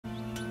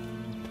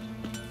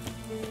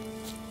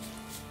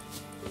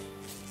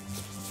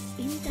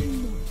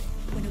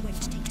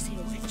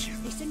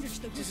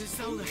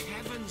though the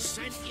heavens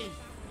sent you.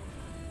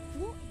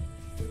 What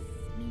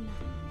if me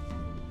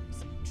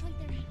man tried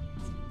their hands?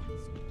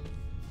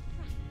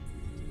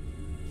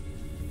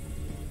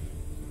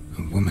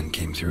 A woman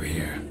came through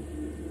here,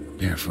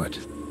 barefoot.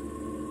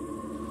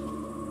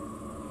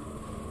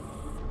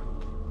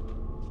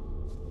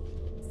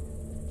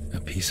 A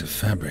piece of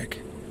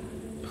fabric,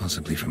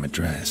 possibly from a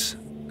dress,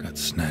 got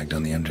snagged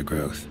on the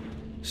undergrowth.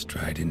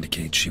 Stride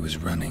indicates she was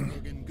running.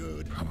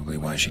 Probably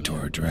why she tore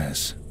her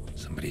dress.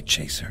 Somebody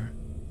chase her?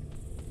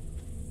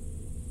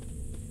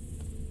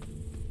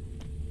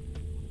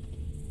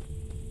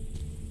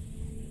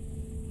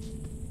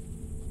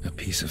 A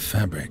piece of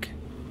fabric,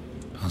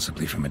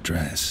 possibly from a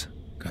dress,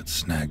 got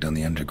snagged on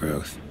the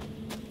undergrowth.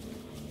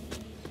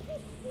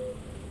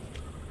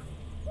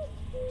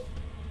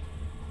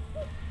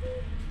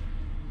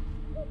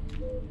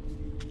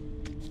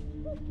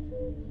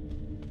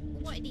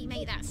 What did he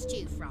make that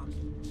stew from?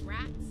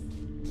 Rats?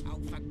 Oh,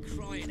 for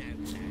crying out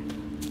loud.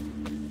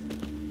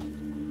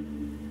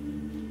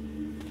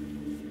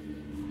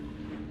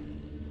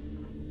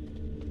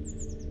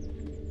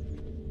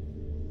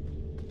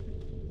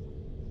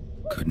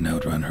 Couldn't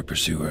outrun her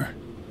pursuer.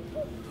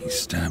 He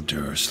stabbed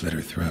her or slit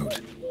her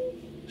throat.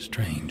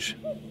 Strange.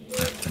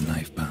 Left the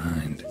knife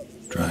behind.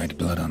 Dried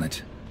blood on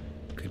it.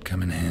 Could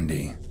come in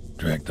handy.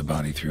 Dragged the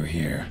body through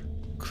here.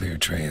 Clear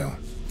trail.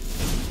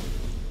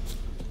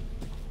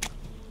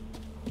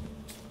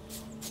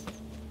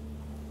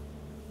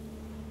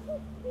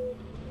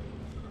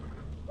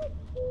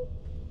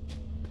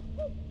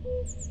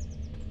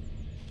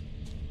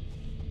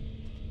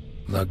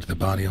 Lugged the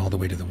body all the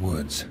way to the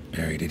woods.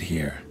 Buried it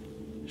here.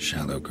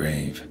 Shallow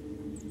grave.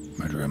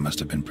 Murderer must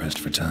have been pressed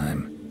for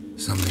time.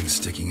 Something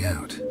sticking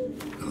out.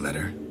 A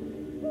letter?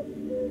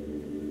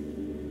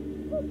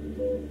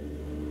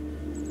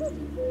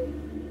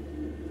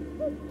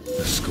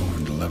 The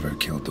scorned lover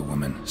killed the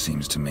woman,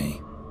 seems to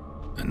me.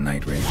 A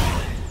night rape.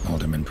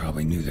 Alderman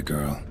probably knew the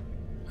girl.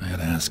 I had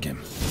to ask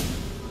him.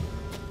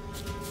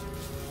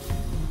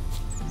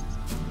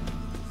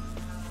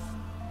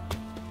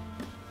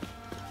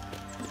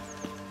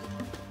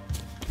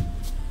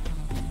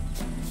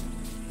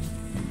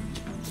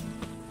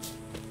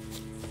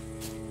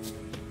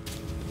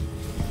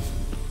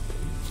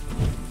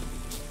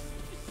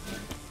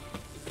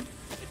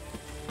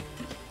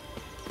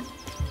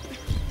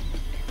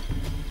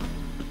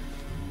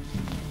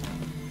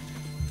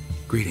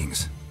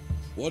 Greetings.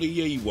 What do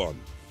ye want?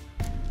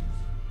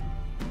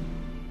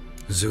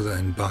 Zula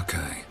and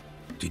Bakai.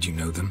 Did you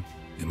know them?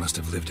 They must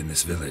have lived in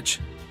this village.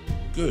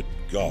 Good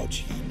God,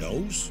 he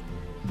knows.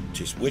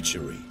 'Tis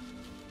witchery.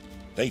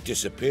 They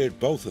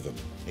disappeared, both of them,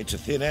 into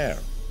thin air.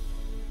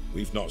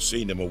 We've not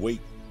seen them a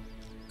week.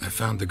 I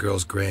found the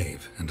girl's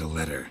grave and a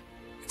letter.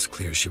 It's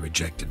clear she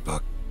rejected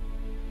Buck.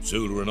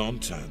 Zula and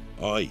Ontan,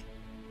 aye.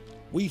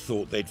 We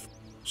thought they'd...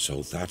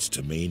 So that's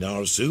to mean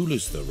our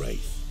Zula's the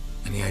Wraith.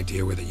 Any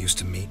idea where they used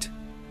to meet?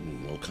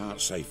 Well, can't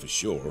say for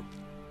sure.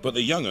 But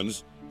the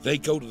young'uns, they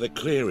go to the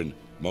clearing,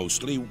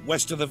 mostly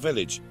west of the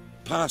village,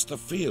 past the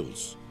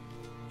fields.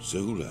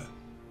 Zula.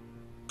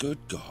 Good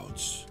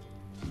gods.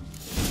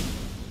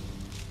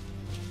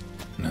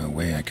 No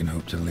way I can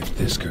hope to lift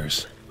this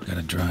curse.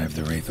 Gotta drive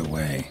the Wraith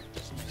away.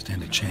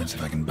 Stand a chance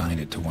if I can bind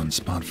it to one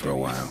spot for a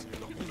while.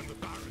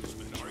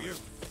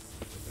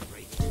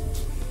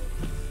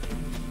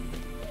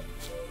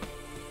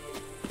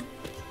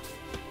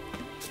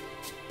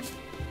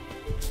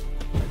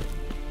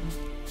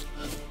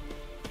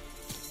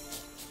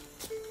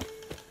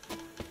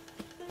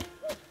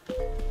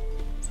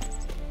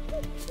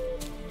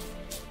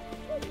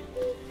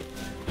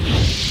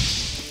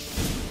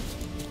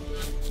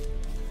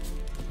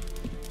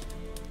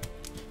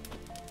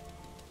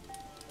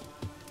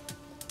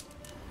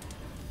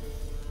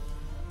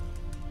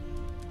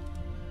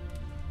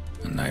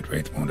 A night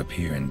wraith won't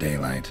appear in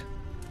daylight.